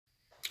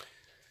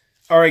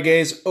All right,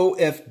 guys,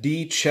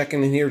 OFD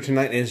checking in here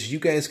tonight. As you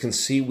guys can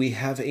see, we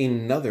have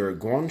another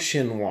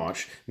Guanquin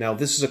watch. Now,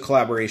 this is a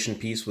collaboration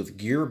piece with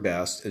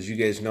GearBest. As you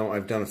guys know,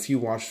 I've done a few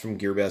watches from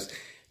GearBest,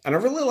 and I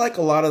really like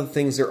a lot of the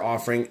things they're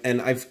offering,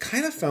 and I've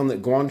kind of found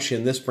that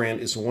Guanquin, this brand,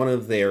 is one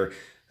of their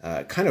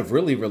kind of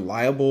really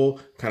reliable,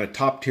 kind of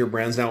top-tier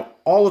brands. Now,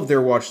 all of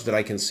their watches that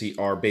I can see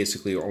are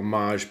basically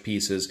homage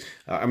pieces.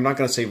 I'm not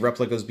going to say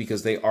replicas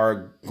because they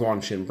are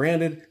Guanquin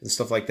branded and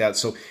stuff like that.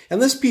 So,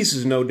 and this piece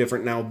is no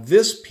different. Now,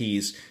 this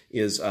piece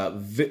is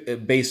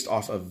based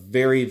off a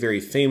very, very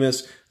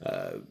famous,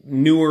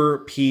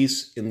 newer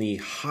piece in the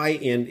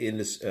high-end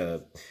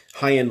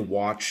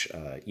watch,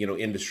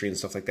 industry and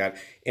stuff like that.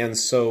 And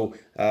so,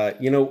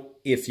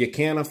 if you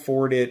can't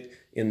afford it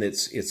in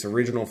its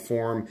original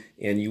form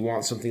and you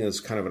want something that's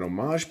kind of an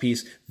homage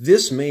piece,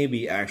 this may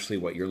be actually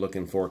what you're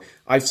looking for.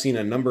 I've seen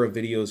a number of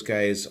videos,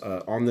 guys,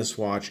 on this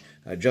watch.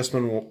 Just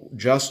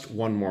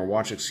One More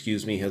Watch,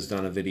 excuse me, has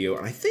done a video,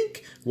 and I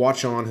think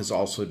Watch On has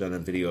also done a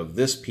video of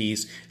this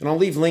piece, and I'll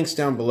leave links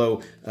down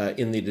below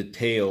in the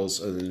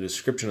details, in the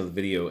description of the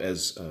video,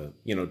 as to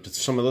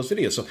some of those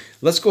videos. So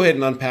let's go ahead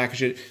and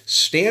unpackage it.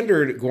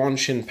 Standard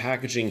Guanquin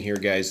packaging here,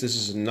 guys. This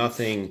is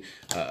nothing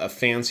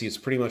fancy. It's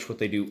pretty much what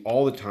they do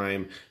all the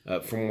time,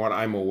 from what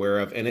I'm aware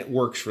of, and it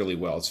works really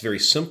well. It's very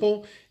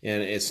simple,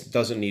 and it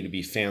doesn't need to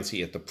be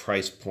fancy at the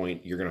price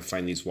point you're going to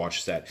find these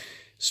watches at.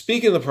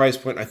 Speaking of the price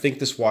point, I think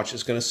this watch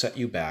is going to set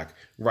you back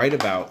right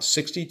about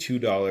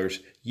 $62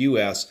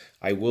 US.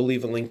 I will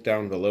leave a link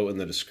down below in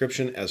the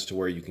description as to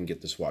where you can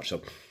get this watch.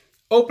 So,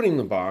 opening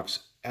the box,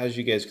 as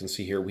you guys can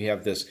see here, we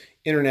have this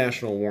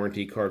international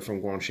warranty card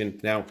from Guanquin.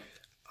 Now,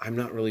 I'm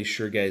not really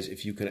sure, guys,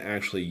 if you can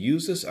actually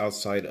use this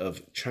outside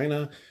of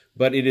China,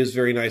 but it is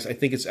very nice. I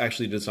think it's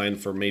actually designed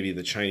for maybe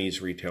the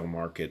Chinese retail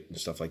market and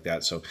stuff like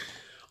that. So,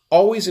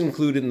 always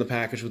included in the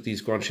package with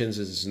these Guanquins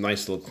is this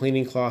nice little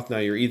cleaning cloth. Now,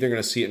 you're either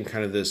going to see it in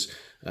kind of this,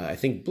 I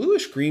think,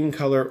 bluish green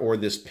color or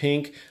this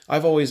pink.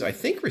 I've always, I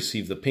think,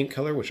 received the pink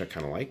color, which I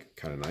kind of like,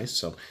 kind of nice.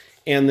 So,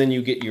 and then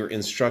you get your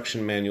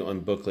instruction manual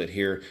and booklet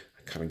here.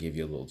 I kind of gave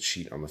you a little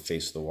sheet on the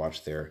face of the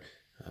watch there,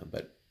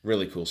 but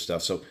really cool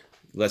stuff. So,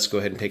 let's go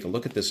ahead and take a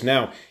look at this.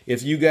 Now,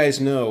 if you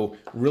guys know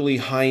really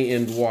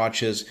high-end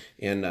watches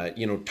and,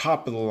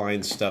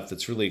 top-of-the-line stuff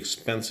that's really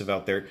expensive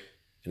out there,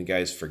 and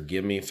guys,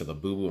 forgive me for the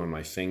boo-boo on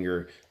my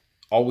finger.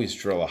 Always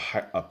drill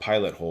a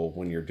pilot hole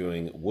when you're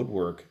doing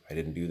woodwork. I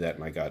didn't do that,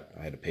 and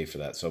I had to pay for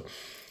that. So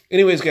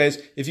anyways,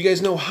 guys, if you guys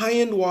know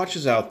high-end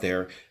watches out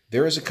there,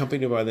 there is a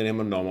company by the name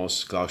of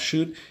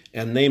Squale,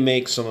 and they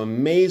make some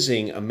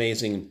amazing,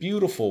 amazing,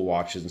 beautiful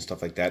watches and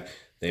stuff like that.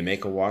 They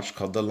make a watch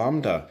called the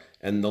Lambda,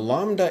 and the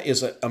Lambda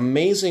is an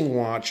amazing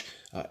watch,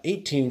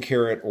 18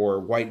 karat or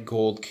white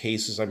gold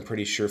cases, I'm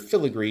pretty sure,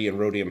 filigree and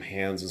rhodium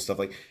hands and stuff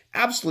like.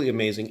 Absolutely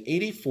amazing,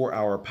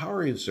 84-hour power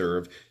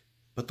reserve,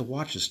 but the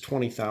watch is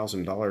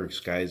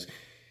 $20,000, guys.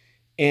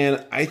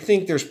 And I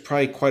think there's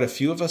probably quite a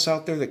few of us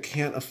out there that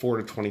can't afford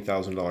a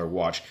 $20,000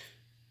 watch.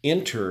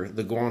 Enter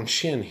the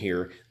Guanquin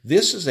here.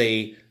 This is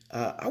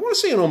I want to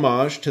say an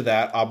homage to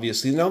that,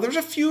 obviously. Now, there's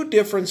a few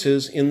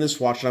differences in this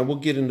watch, and I will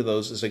get into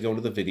those as I go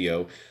into the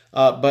video.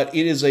 But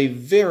it is a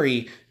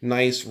very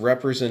nice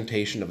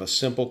representation of a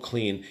simple,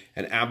 clean,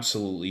 and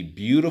absolutely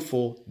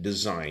beautiful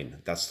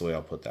design. That's the way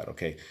I'll put that,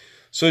 okay?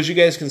 So as you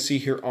guys can see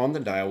here on the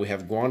dial, we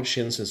have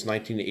Guanquin since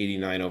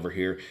 1989 over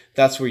here.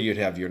 That's where you'd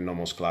have your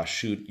Nomos class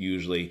shoot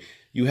usually.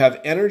 You have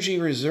energy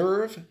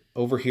reserve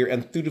over here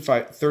and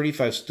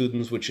 35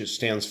 students, which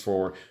stands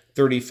for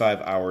 35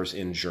 hours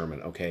in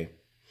German, okay?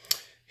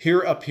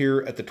 Here up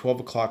here at the 12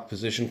 o'clock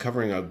position,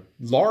 covering a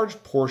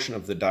large portion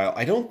of the dial.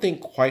 I don't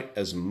think quite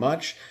as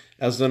much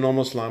as the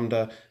Nomos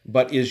Lambda,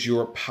 but is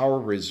your power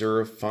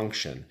reserve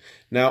function.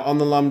 Now on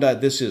the Lambda,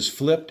 this is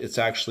flipped. It's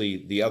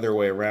actually the other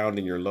way around,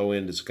 and your low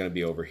end is going to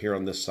be over here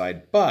on this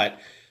side, but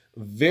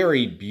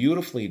very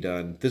beautifully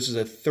done. This is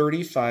a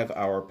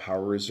 35-hour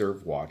power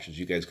reserve watch. As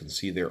you guys can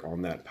see there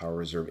on that power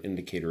reserve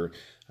indicator,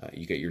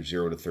 you get your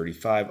 0 to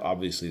 35,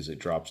 obviously, as it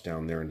drops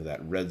down there into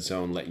that red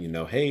zone, letting you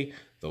know, hey,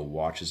 the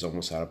watch is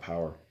almost out of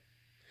power.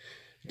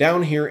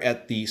 Down here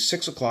at the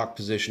 6 o'clock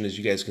position, as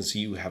you guys can see,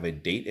 you have a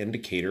date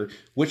indicator,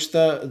 which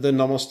the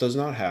Nomos does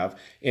not have,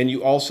 and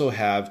you also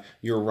have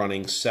your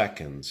running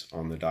seconds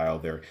on the dial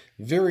there.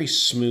 Very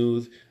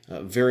smooth,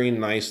 very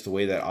nice the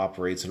way that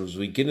operates, and as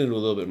we get into a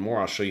little bit more,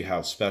 I'll show you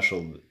how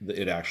special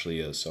it actually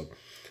is. So,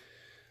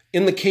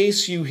 in the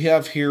case, you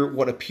have here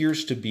what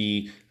appears to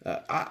be,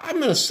 I'm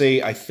going to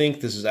say, I think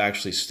this is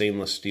actually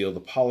stainless steel. The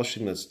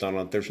polishing that's done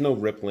on it, there's no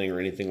rippling or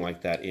anything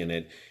like that in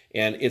it.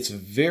 And it's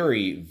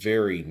very,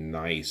 very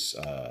nice.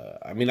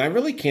 I mean, I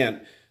really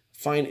can't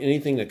find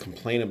anything to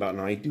complain about.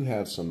 Now, I do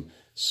have some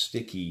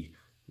sticky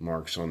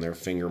marks on there,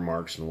 finger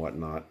marks and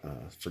whatnot.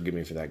 Forgive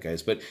me for that,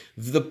 guys. But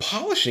the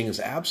polishing is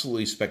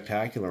absolutely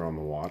spectacular on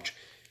the watch.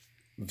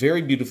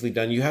 Very beautifully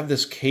done. You have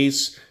this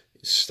case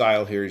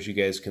style here, as you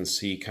guys can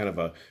see, kind of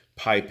a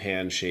pie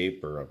pan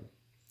shape, or a,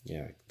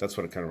 yeah, that's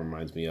what it kind of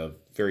reminds me of.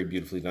 Very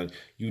beautifully done.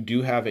 You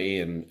do have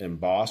an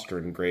embossed or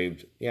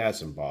engraved, yeah,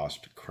 it's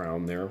embossed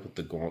crown there with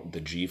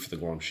the G for the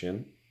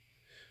Guanquin.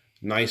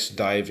 nice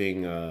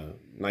diving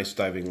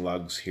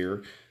lugs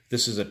here.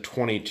 This is a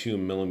 22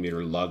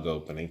 millimeter lug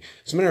opening.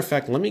 As a matter of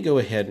fact, let me go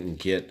ahead and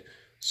get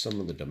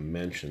some of the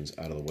dimensions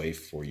out of the way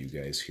for you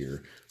guys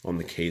here on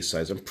the case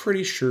size. I'm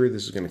pretty sure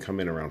this is going to come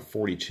in around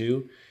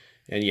 42.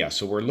 And yeah,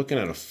 so we're looking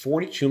at a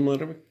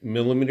 42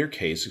 millimeter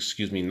case,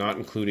 excuse me, not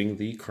including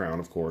the crown,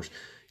 of course.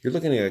 You're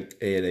looking at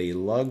a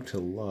lug to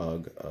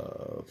lug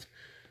of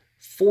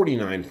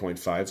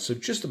 49.5, so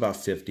just about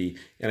 50,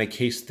 and a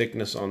case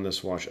thickness on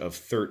this watch of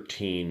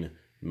 13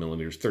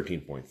 millimeters,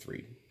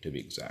 13.3 to be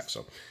exact.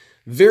 So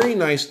very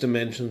nice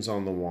dimensions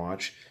on the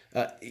watch.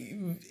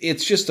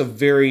 It's just a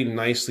very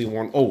nicely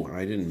worn. Oh,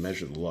 I didn't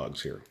measure the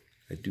lugs here.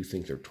 I do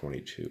think they're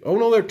 22. Oh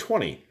no, they're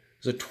 20.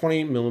 There's a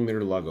 20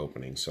 millimeter lug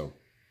opening, so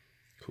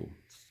cool.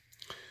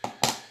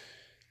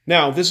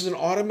 Now, this is an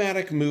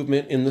automatic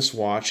movement in this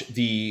watch.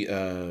 The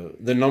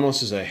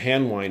Nomos is a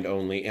hand wind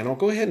only, and I'll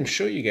go ahead and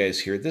show you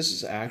guys here. This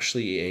is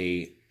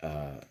actually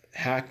a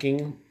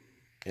hacking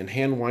and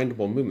hand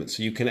windable movement.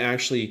 So you can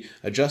actually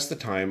adjust the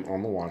time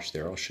on the watch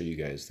there. I'll show you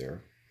guys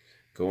there,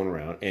 going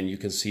around, and you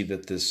can see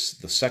that the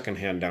second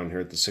hand down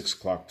here at the 6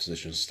 o'clock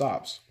position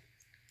stops.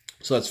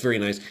 So that's very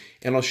nice.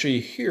 And I'll show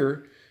you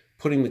here,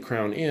 putting the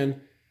crown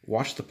in,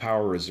 watch the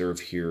power reserve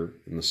here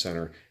in the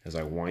center as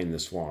I wind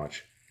this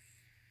watch.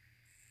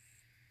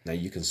 Now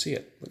you can see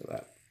it. Look at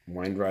that.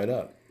 Wind right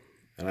up.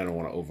 And I don't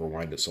want to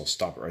overwind it, so I'll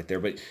stop it right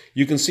there. But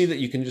you can see that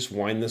you can just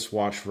wind this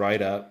watch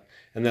right up,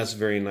 and that's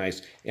very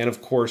nice. And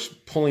of course,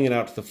 pulling it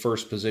out to the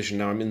first position.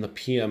 Now I'm in the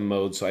PM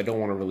mode, so I don't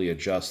want to really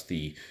adjust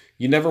the...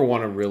 You never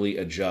want to really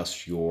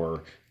adjust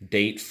your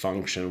date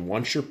function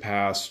once you're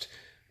past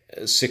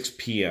 6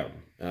 p.m.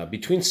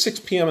 Between 6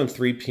 p.m. and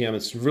 3 p.m.,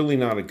 it's really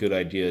not a good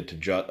idea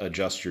to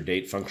adjust your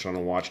date function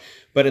on a watch.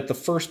 But at the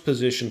first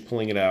position,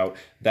 pulling it out,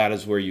 that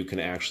is where you can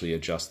actually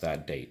adjust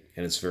that date.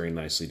 And it's very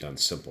nicely done,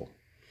 simple.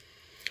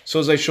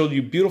 So as I showed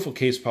you, beautiful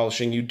case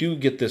polishing. You do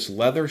get this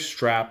leather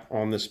strap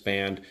on this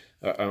band,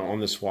 on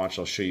this watch.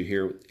 I'll show you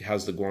here. It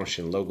has the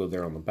Guanquin logo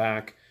there on the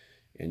back.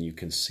 And you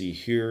can see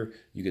here,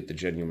 you get the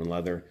genuine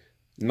leather.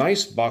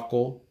 Nice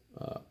buckle,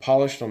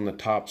 polished on the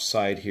top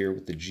side here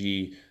with the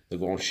G, the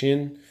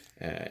Guanquin.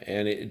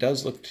 And it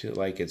does look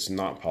like it's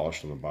not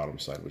polished on the bottom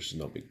side, which is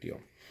no big deal.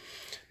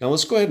 Now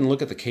let's go ahead and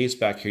look at the case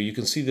back here. You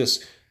can see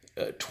this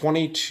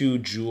 22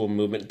 jewel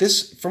movement.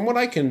 This, from what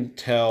I can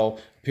tell,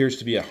 appears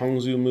to be a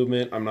Hongzhou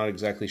movement. I'm not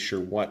exactly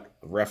sure what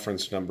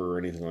reference number or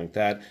anything like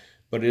that,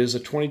 but it is a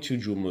 22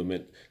 jewel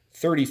movement,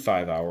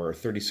 35-hour or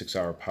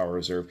 36-hour power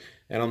reserve.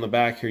 And on the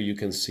back here you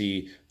can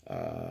see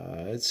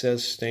it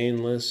says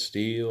stainless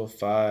steel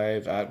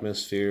 5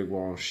 atmosphere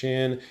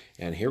Guanquin.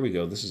 And here we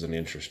go. This is an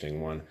interesting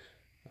one.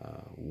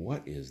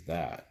 What is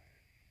that?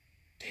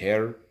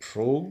 Terre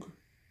Prog?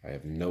 I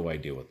have no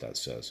idea what that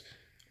says.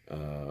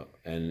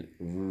 And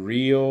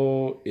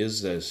Rio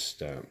is this.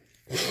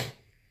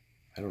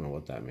 I don't know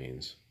what that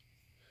means.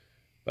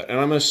 And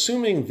I'm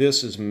assuming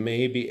this is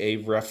maybe a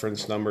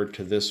reference number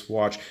to this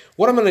watch.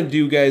 What I'm going to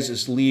do, guys,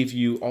 is leave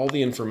you all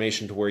the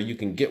information to where you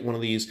can get one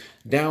of these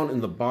down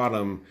in the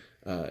bottom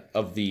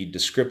of the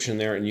description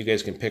there, and you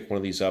guys can pick one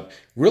of these up.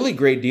 Really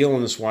great deal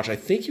on this watch. I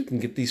think you can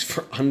get these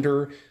for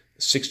under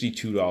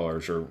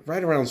 $62 or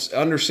right around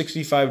under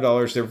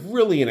 $65. They're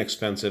really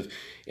inexpensive.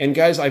 And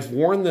guys, I've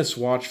worn this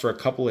watch for a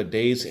couple of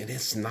days and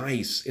it's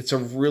nice. It's a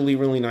really,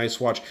 really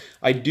nice watch.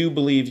 I do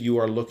believe you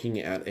are looking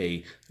at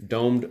a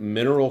domed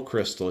mineral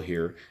crystal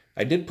here.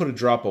 I did put a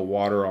drop of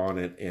water on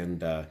it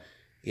and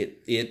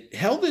it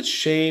held its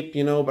shape,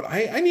 you know, but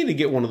I need to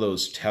get one of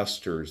those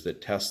testers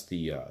that test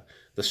the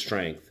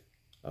strength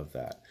of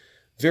that.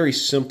 Very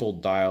simple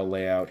dial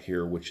layout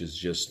here, which is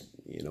just,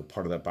 you know,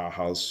 part of that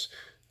Bauhaus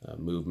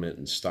movement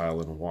and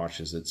style in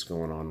watches that's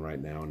going on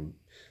right now. And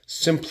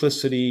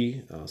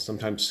simplicity,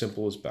 sometimes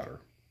simple is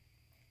better.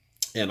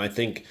 And I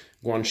think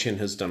Guanquin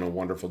has done a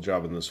wonderful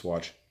job in this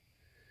watch.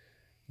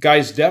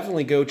 Guys,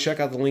 definitely go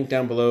check out the link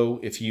down below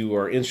if you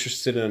are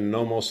interested in a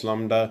Nomos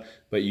Lambda,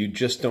 but you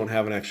just don't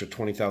have an extra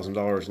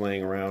 $20,000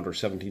 laying around or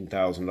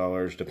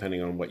 $17,000,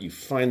 depending on what you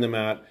find them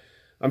at.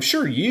 I'm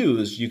sure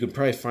used, you could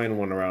probably find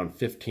one around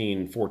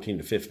 14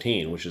 to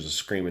 15, which is a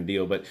screaming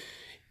deal. But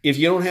if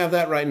you don't have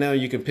that right now,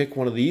 you can pick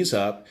one of these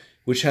up,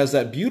 which has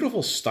that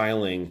beautiful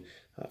styling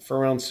for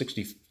around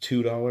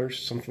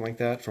 $62, something like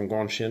that, from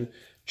Guanquin.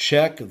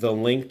 Check the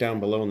link down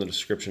below in the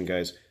description,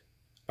 guys.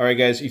 All right,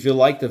 guys, if you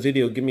liked the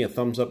video, give me a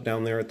thumbs up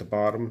down there at the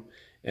bottom.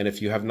 And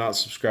if you have not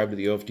subscribed to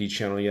the OFD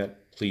channel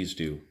yet, please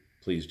do.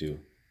 Please do.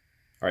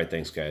 All right,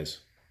 thanks,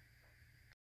 guys.